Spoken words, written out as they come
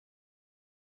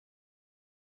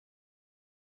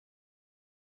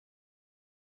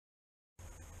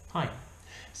Hi.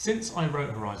 Since I wrote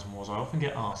Horizon Wars, I often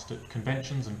get asked at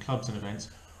conventions and clubs and events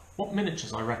what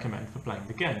miniatures I recommend for playing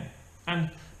the game. And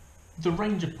the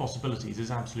range of possibilities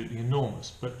is absolutely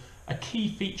enormous, but a key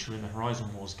feature in the Horizon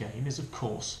Wars game is, of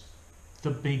course,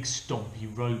 the big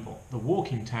stompy robot, the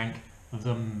walking tank,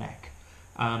 the Mech.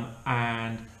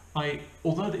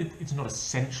 Although it's not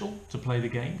essential to play the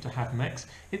game to have mechs,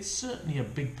 it's certainly a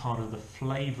big part of the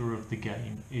flavour of the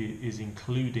game is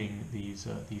including these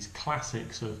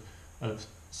classics of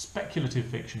speculative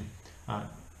fiction,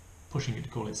 pushing it to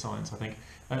call it science, I think,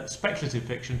 speculative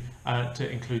fiction, to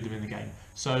include them in the game.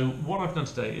 So what I've done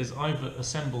today is I've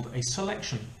assembled a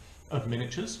selection of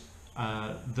miniatures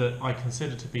that I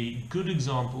consider to be good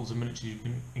examples of miniatures you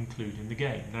can include in the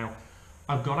game. Now,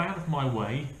 I've gone out of my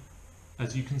way,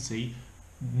 as you can see,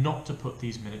 not to put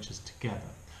these miniatures together.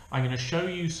 I'm going to show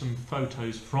you some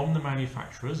photos from the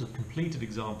manufacturers of completed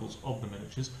examples of the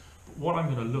miniatures, but what I'm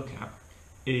going to look at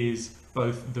is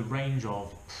both the range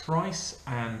of price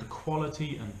and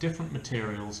quality and different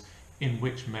materials in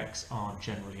which mechs are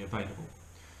generally available.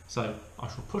 So I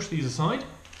shall push these aside.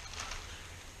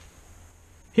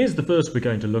 Here's the first we're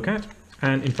going to look at,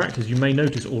 and in fact, as you may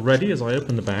notice already as I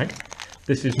open the bag,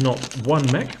 this is not one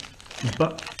mech,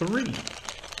 but three.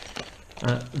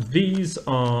 These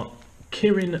are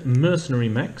Kirin mercenary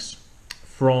mechs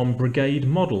from Brigade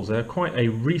Models. They're quite a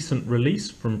recent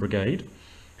release from Brigade,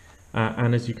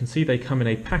 and as you can see, they come in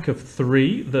a pack of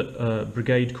three that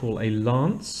Brigade call a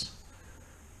Lance.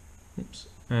 Oops.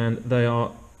 And they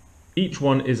are, each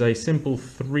one is a simple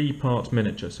three-part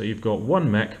miniature. So you've got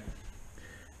one mech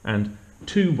and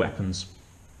two weapons.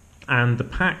 And the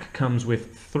pack comes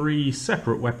with three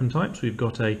separate weapon types. We've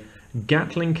got a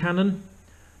Gatling cannon,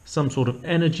 some sort of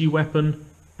energy weapon,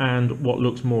 and what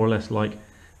looks more or less like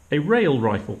a rail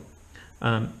rifle.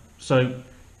 So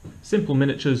simple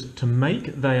miniatures to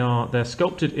make. They're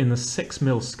sculpted in the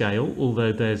 6mm scale,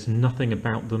 although there's nothing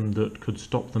about them that could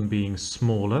stop them being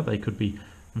smaller. They could be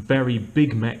very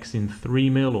big mechs in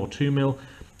 3mm or 2mm,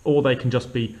 or they can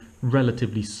just be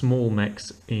relatively small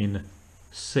mechs in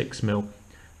 6mm.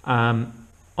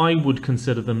 I would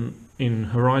consider them in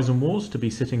Horizon Wars to be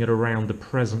sitting at around the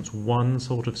Presence 1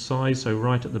 sort of size, so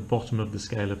right at the bottom of the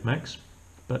scale of mechs,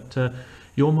 but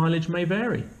your mileage may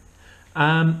vary.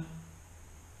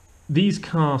 These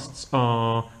casts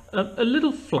are a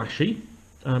little flashy,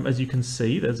 as you can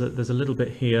see. There's a little bit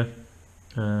here,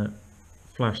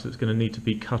 flash, that's going to need to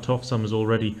be cut off. Some has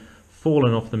already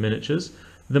fallen off the miniatures.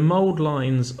 The mould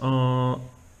lines are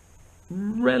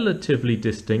relatively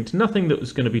distinct, nothing that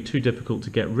was going to be too difficult to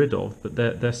get rid of, but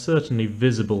they're certainly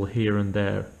visible here and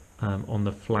there on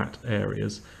the flat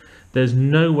areas. There's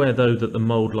nowhere though that the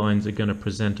mould lines are going to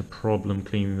present a problem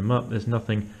cleaning them up. There's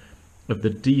nothing of the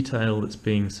detail that's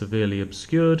being severely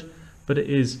obscured, but it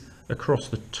is across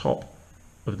the top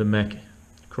of the mech,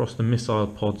 across the missile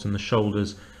pods and the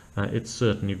shoulders. It's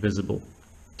certainly visible.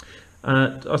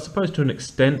 I suppose to an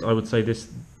extent I would say this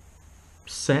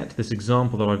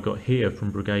example that I've got here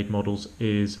from Brigade Models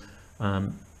is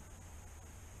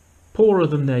poorer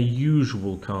than their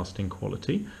usual casting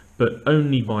quality, but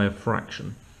only by a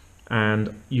fraction.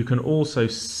 And you can also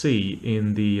see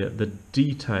in the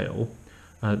detail,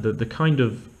 the kind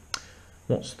of,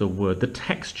 the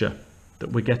texture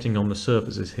that we're getting on the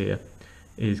surfaces here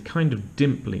is kind of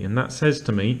dimply, and that says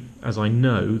to me, as I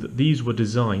know, that these were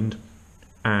designed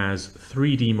as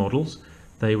 3D models.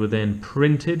 They were then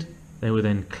printed, they were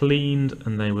then cleaned,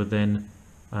 and they were then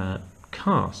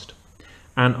cast.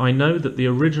 And I know that the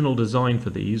original design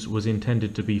for these was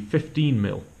intended to be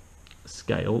 15mm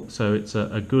scale, so it's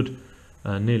a good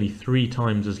nearly 3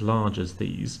 times as large as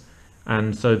these,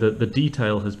 and so that the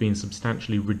detail has been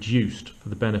substantially reduced for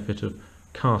the benefit of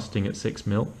casting at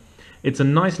 6mm. It's a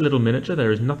nice little miniature,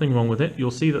 there is nothing wrong with it.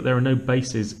 You'll see that there are no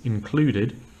bases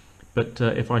included, but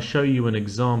if I show you an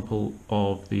example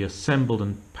of the assembled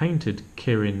and painted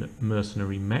Kirin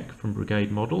mercenary mech from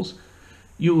Brigade Models,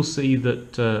 you'll see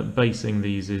that basing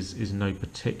these is no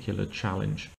particular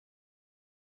challenge.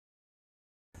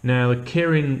 Now, the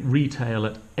Kirin retail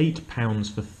at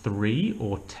 £8 for 3,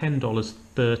 or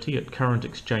 $10.30 at current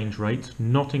exchange rates,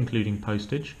 not including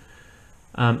postage.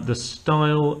 The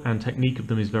style and technique of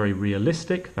them is very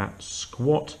realistic. That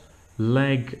squat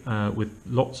leg with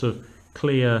lots of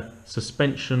clear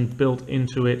suspension built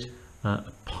into it, a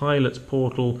pilot's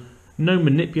portal, no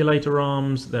manipulator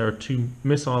arms. There are 2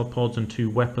 missile pods and 2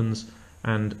 weapons,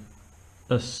 and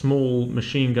a small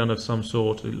machine gun of some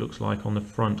sort, it looks like, on the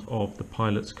front of the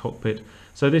pilot's cockpit.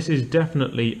 So this is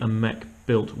definitely a mech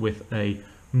built with a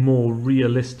more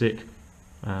realistic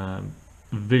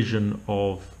vision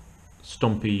of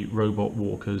stompy robot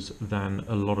walkers than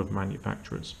a lot of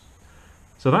manufacturers.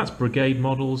 So that's Brigade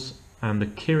models and the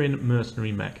Kirin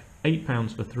Mercenary Mech,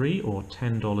 £8 for 3 or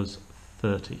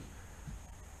 $10.30.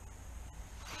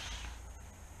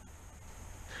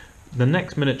 The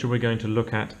next miniature we're going to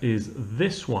look at is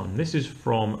this one. This is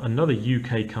from another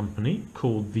UK company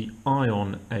called the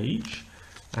Iron Age,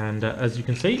 and as you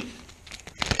can see,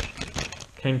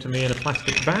 came to me in a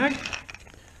plastic bag.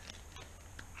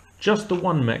 Just the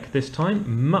one mech this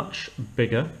time, much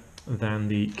bigger than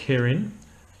the Kirin.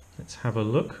 Let's have a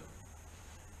look.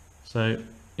 So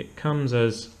it comes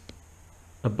as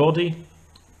a body,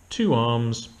 2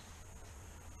 arms,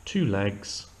 2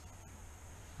 legs,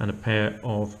 and a pair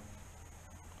of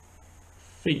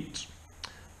feet.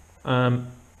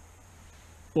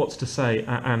 What's to say,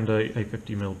 and a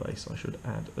 50mm base I should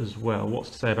add as well. What's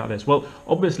to say about this? Well,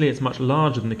 obviously it's much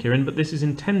larger than the Kirin, but this is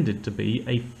intended to be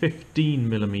a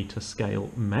 15mm scale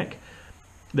mech.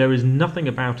 There is nothing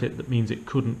about it that means it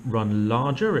couldn't run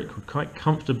larger. It could quite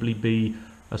comfortably be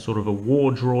a sort of a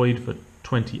war droid for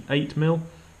 28mm.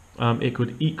 It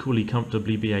could equally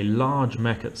comfortably be a large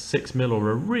mech at 6mm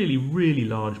or a really, really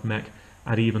large mech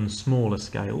at even smaller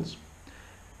scales.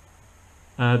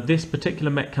 This particular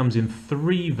mech comes in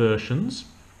 3 versions.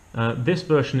 This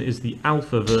version is the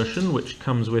alpha version, which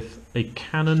comes with a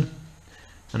cannon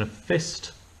and a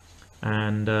fist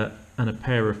and a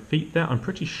pair of feet there. I'm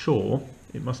pretty sure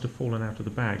it must have fallen out of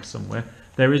the bag somewhere.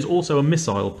 There is also a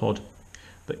missile pod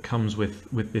that comes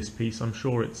with this piece. I'm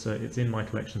sure it's in my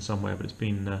collection somewhere, but it's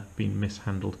been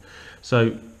mishandled.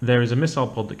 So there is a missile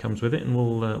pod that comes with it, and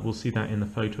we'll see that in the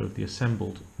photo of the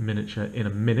assembled miniature in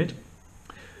a minute.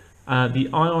 The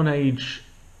Iron Age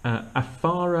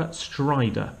Afara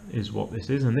Strider is what this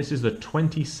is, and this is the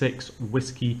 26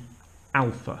 Whiskey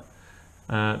Alpha.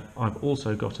 I've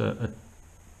also got a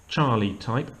Charlie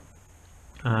type,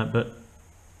 but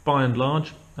by and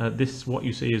large, this what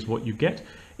you see is what you get.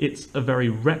 It's a very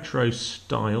retro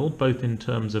style, both in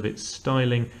terms of its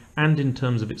styling and in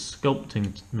terms of its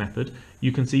sculpting method.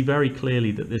 You can see very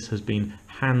clearly that this has been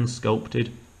hand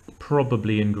sculpted,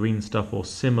 probably in green stuff or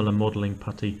similar modelling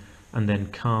putty, and then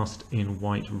cast in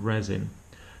white resin.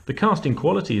 The casting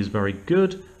quality is very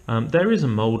good. There is a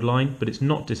mould line, but it's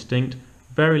not distinct.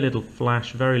 Very little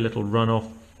flash, very little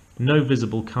runoff, no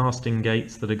visible casting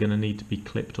gates that are going to need to be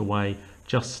clipped away,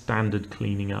 just standard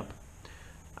cleaning up.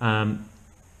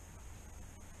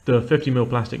 The 50mm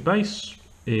plastic base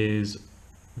is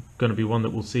going to be one that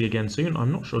we'll see again soon.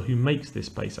 I'm not sure who makes this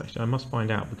base actually. I must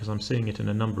find out because I'm seeing it in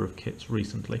a number of kits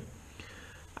recently.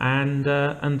 And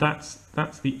that's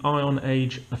the Iron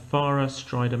Age Afara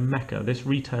Strider Mecha. This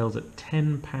retails at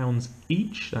 £10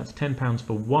 each. That's £10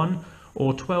 for one,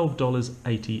 or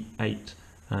 $12.88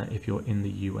 if you're in the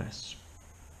US.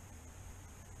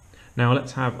 Now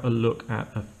let's have a look at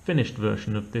a finished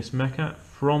version of this mecha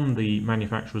from the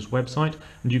manufacturer's website,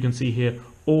 and you can see here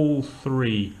all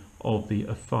 3 of the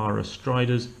Afara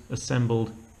Striders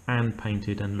assembled and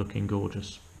painted and looking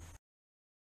gorgeous.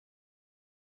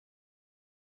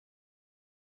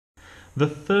 The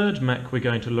third mech we're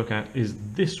going to look at is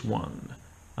this one.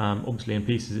 Obviously in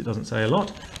pieces it doesn't say a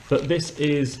lot, but this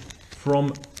is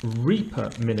from Reaper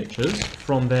Miniatures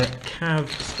from their Cav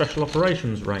Special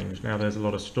Operations range. Now there's a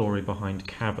lot of story behind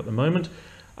Cav at the moment.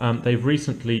 They've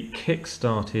recently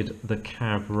kick-started the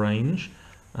Cav range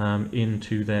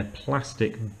into their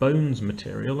plastic bones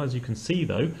material. As you can see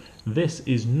though, this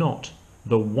is not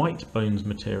the white bones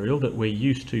material that we're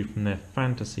used to from their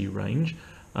fantasy range,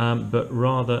 but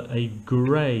rather a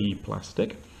grey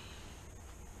plastic.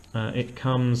 It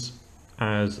comes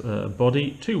as a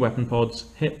body, 2 weapon pods,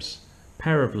 hips,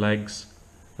 pair of legs,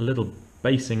 a little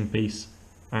basing piece,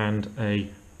 and a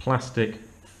plastic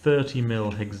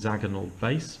 30mm hexagonal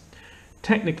base.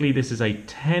 Technically this is a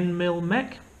 10mm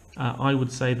mech. I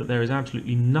would say that there is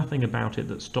absolutely nothing about it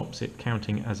that stops it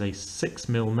counting as a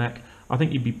 6mm mech. I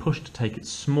think you'd be pushed to take it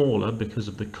smaller because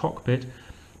of the cockpit,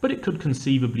 but it could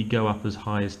conceivably go up as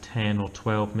high as 10 or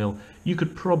 12mm. You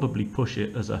could probably push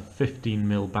it as a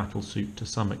 15mm battlesuit to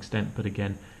some extent, but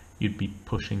again, you'd be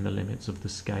pushing the limits of the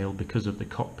scale because of the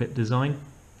cockpit design.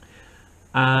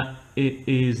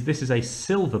 This is a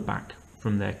silverback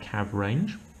from their Cav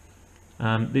range.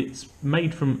 It's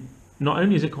made from, not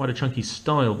only is it quite a chunky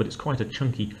style, but it's quite a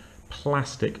chunky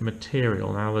plastic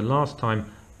material. Now the last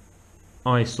time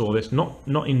I saw this, not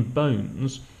in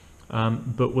bones,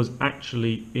 but was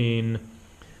actually in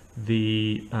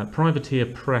the Privateer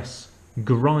Press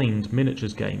Grind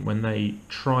miniatures game. When they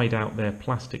tried out their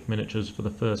plastic miniatures for the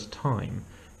first time,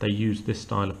 they used this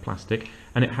style of plastic,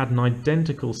 and it had an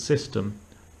identical system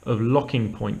of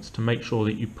locking points to make sure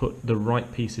that you put the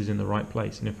right pieces in the right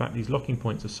place. And in fact, these locking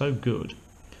points are so good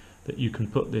that you can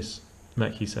put this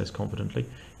mech, he says confidently,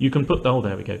 you can put, oh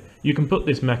there we go, you can put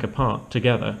this mech apart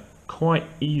together quite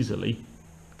easily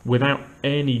without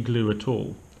any glue at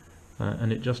all.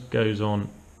 And it just goes on,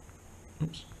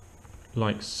 oops,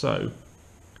 like so.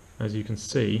 As you can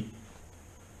see,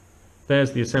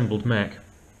 there's the assembled mech.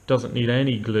 Doesn't need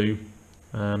any glue.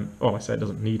 Well, I say it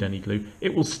doesn't need any glue.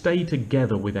 It will stay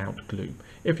together without glue.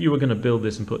 If you were going to build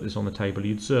this and put this on the table,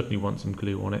 you'd certainly want some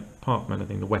glue on it. Apart from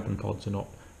anything, the weapon pods are not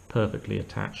perfectly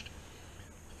attached.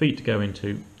 Feet go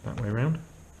into that way around.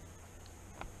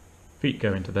 Feet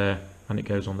go into there, and it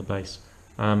goes on the base.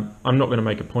 I'm not going to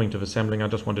make a point of assembling. I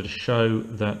just wanted to show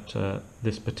that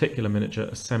this particular miniature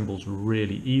assembles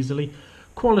really easily.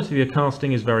 Quality of the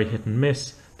casting is very hit and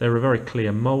miss. There are very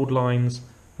clear mould lines.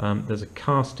 There's a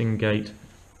casting gate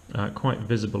quite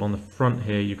visible on the front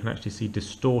here. You can actually see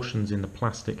distortions in the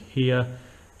plastic here,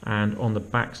 and on the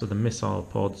backs of the missile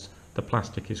pods the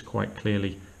plastic is quite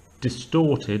clearly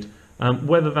distorted.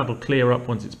 Whether that'll clear up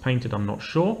once it's painted, I'm not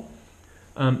sure.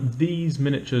 These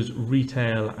miniatures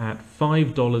retail at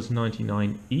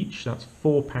 $5.99 each. That's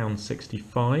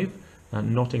 £4.65,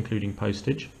 not including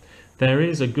postage. There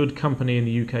is a good company in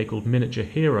the UK called Miniature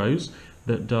Heroes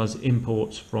that does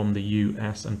imports from the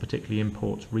US, and particularly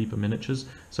imports Reaper miniatures.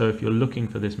 So if you're looking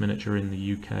for this miniature in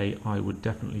the UK, I would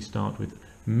definitely start with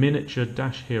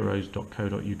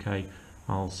miniature-heroes.co.uk.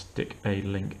 I'll stick a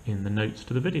link in the notes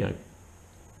to the video.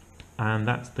 And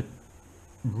that's the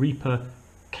Reaper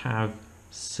Cav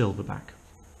Silverback.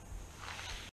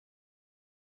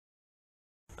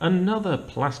 Another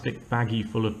plastic baggie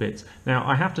full of bits. Now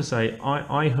I have to say,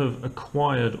 I have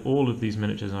acquired all of these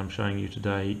miniatures I'm showing you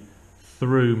today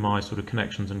through my sort of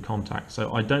connections and contacts,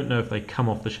 so I don't know if they come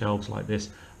off the shelves like this.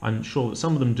 I'm sure that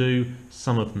some of them do,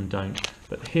 some of them don't.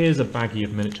 But here's a baggie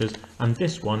of miniatures, and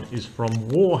this one is from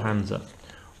Warhansa.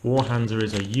 Warhansa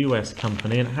is a US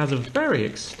company, and it has a very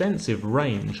extensive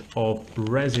range of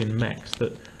resin mechs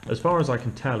that, as far as I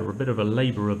can tell, are a bit of a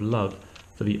labour of love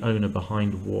for the owner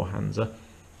behind Warhansa.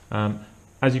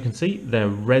 As you can see, they're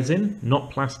resin,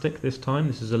 not plastic this time.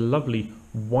 This is a lovely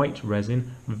white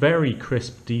resin, very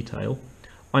crisp detail.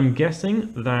 I'm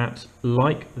guessing that,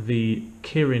 like the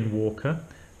Kirin Walker,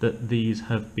 that these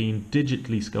have been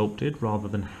digitally sculpted rather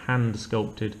than hand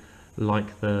sculpted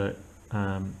like the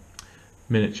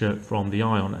miniature from the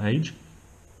Ion Age.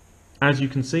 As you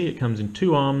can see, it comes in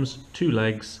 2 arms, 2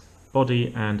 legs,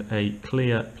 body, and a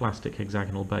clear plastic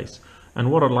hexagonal base. And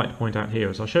what I'd like to point out here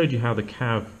is I showed you how the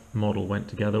Cav model went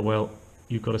together. Well,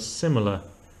 you've got a similar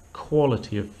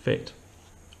quality of fit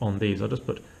on these. I'll just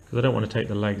put, because I don't want to take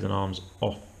the legs and arms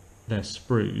off their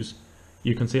sprues,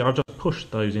 you can see I've just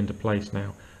pushed those into place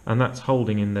now, and that's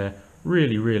holding in there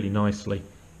really, really nicely.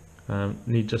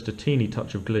 Need just a teeny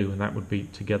touch of glue and that would be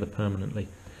together permanently.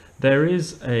 There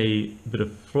is a bit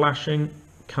of flashing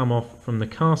come off from the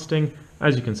casting.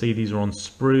 As you can see, these are on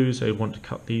sprues, so you want to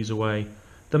cut these away.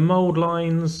 The mould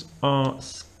lines are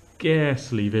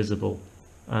scarcely visible.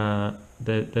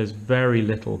 There's very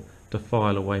little to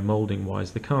file away moulding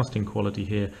wise. The casting quality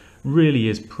here really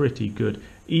is pretty good,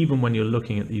 even when you're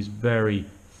looking at these very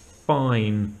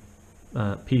fine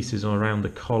pieces around the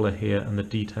collar here and the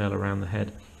detail around the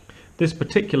head. This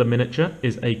particular miniature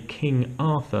is a King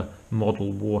Arthur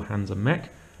model Warhansa mech.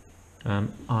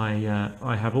 I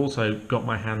have also got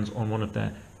my hands on one of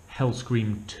their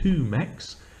Hellscream 2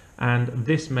 mechs, and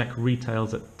this mech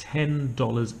retails at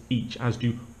 $10 each, as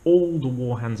do all the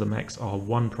Warhansa mechs are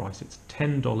one price. It's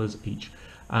 $10 each.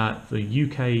 For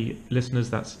UK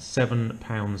listeners, that's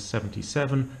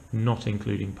 £7.77, not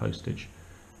including postage.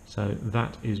 So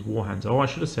that is Warhansa. Oh, I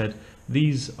should have said,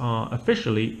 these are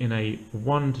officially in a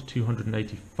 1 to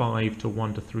 285 to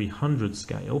 1 to 300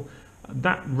 scale.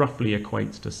 That roughly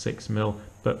equates to 6mm,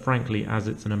 but frankly, as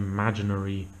it's an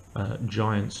imaginary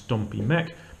giant stompy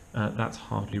mech, that's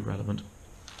hardly relevant.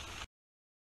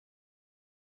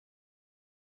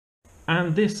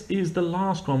 And this is the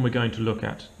last one we're going to look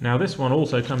at. Now this one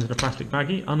also comes in a plastic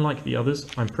baggie. Unlike the others,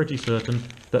 I'm pretty certain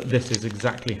that this is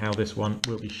exactly how this one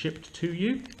will be shipped to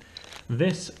you.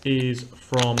 This is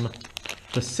from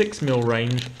the 6mm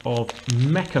range of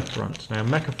Mechafront. Now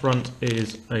Mechafront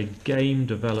is a game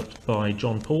developed by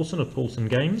John Paulson of Paulson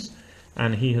Games,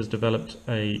 and he has developed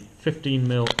a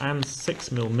 15mm and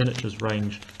 6mm miniatures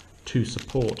range to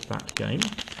support that game.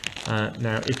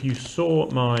 Now if you saw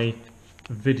my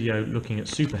video looking at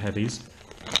super heavies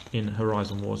in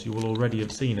Horizon Wars, you will already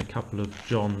have seen a couple of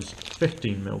John's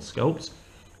 15mm sculpts,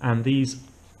 and these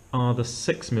are the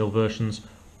 6mm versions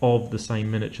of the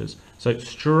same miniatures. So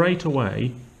straight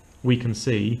away we can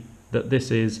see that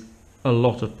this is a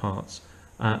lot of parts,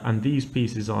 and these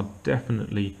pieces are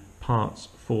definitely parts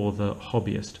for the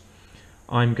hobbyist.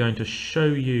 I'm going to show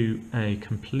you a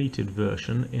completed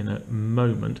version in a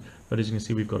moment, but as you can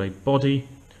see, we've got a body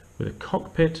with a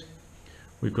cockpit,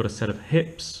 we've got a set of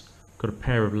hips, got a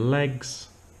pair of legs,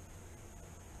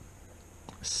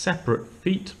 separate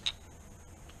feet,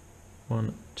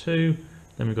 1, 2,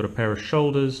 then we've got a pair of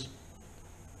shoulders,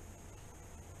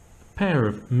 a pair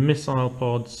of missile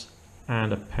pods,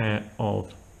 and a pair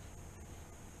of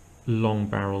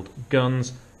long-barreled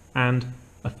guns, and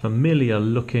a familiar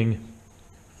looking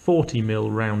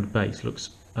 40mm round base. Looks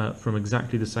from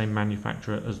exactly the same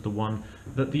manufacturer as the one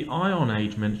that the Ion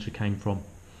Age miniature came from.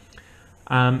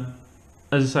 As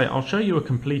I say, I'll show you a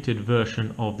completed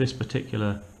version of this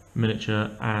particular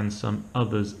miniature and some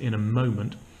others in a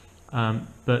moment,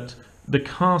 but the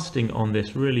casting on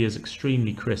this really is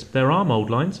extremely crisp. There are mould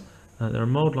lines,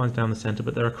 down the centre,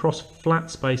 but they're across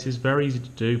flat spaces, very easy to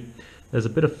do. There's a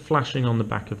bit of flashing on the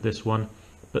back of this one,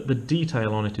 but the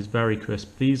detail on it is very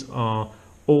crisp. These are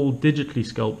all digitally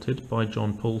sculpted by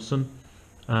John Paulson,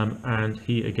 and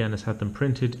he again has had them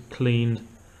printed, cleaned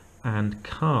and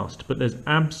cast, but there's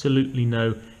absolutely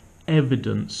no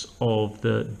evidence of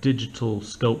the digital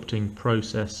sculpting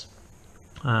process.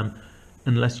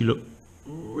 Unless you look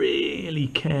really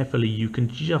carefully, you can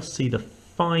just see the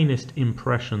finest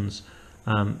impressions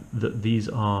that these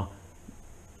are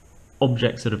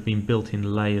objects that have been built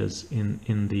in layers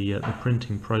in the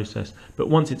printing process. But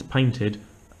once it's painted,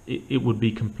 it would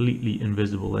be completely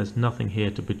invisible. There's nothing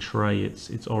here to betray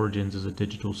its origins as a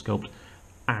digital sculpt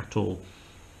at all.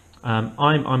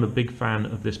 I'm a big fan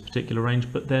of this particular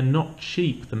range, but they're not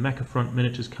cheap. The Mecha Front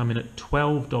miniatures come in at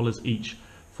 $12 each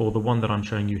for the one that I'm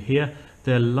showing you here.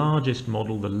 Their largest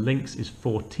model, the Lynx, is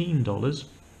 $14,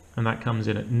 and that comes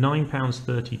in at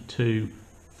 £9.32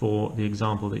 for the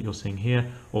example that you're seeing here,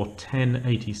 or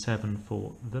 $10.87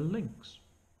 for the Lynx.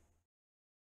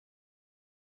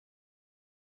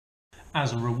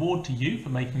 As a reward to you for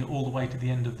making it all the way to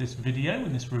the end of this video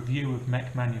in this review of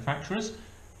mech manufacturers,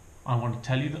 I want to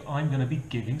tell you that I'm going to be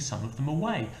giving some of them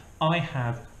away. I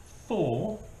have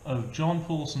 4 of John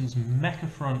Paulson's Mecha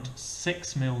Front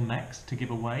 6mm mechs to give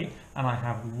away, and I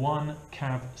have 1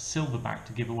 Cav Silverback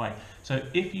to give away. So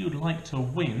if you'd like to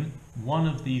win one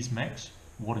of these mechs,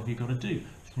 what have you got to do?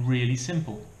 It's really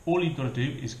simple. All you've got to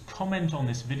do is comment on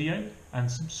this video and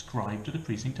subscribe to the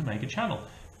Precinct Omega channel.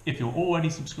 If you're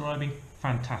already subscribing,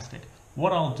 fantastic.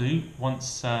 What I'll do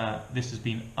once this has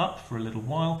been up for a little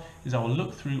while is I will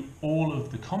look through all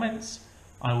of the comments.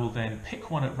 I will then pick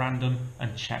one at random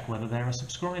and check whether they're a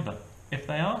subscriber. If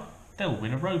they are, they'll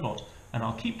win a robot, and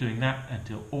I'll keep doing that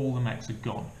until all the mechs are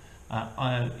gone.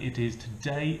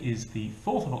 Today is the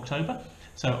 4th of October,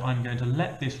 so I'm going to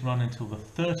let this run until the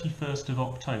 31st of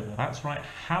October. That's right,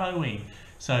 Halloween.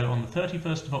 So on the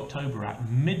 31st of October at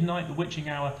midnight, the witching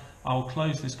hour, I'll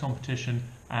close this competition,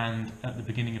 and at the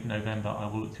beginning of November I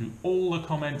will look through all the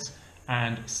comments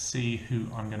and see who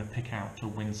I'm going to pick out to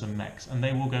win some mechs, and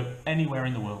they will go anywhere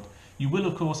in the world. You will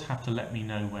of course have to let me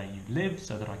know where you live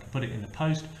so that I can put it in the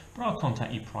post, but I'll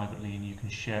contact you privately and you can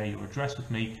share your address with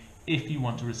me if you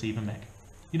want to receive a mech.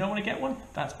 You don't want to get one?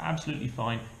 That's absolutely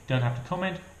fine. You don't have to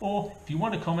comment, or if you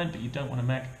want to comment but you don't want a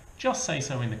mech, just say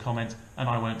so in the comments and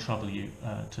I won't trouble you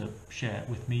to share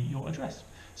with me your address.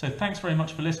 So thanks very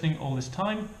much for listening all this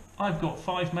time. I've got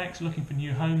 5 mechs looking for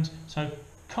new homes, so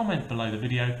comment below the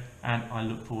video and I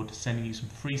look forward to sending you some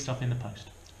free stuff in the post.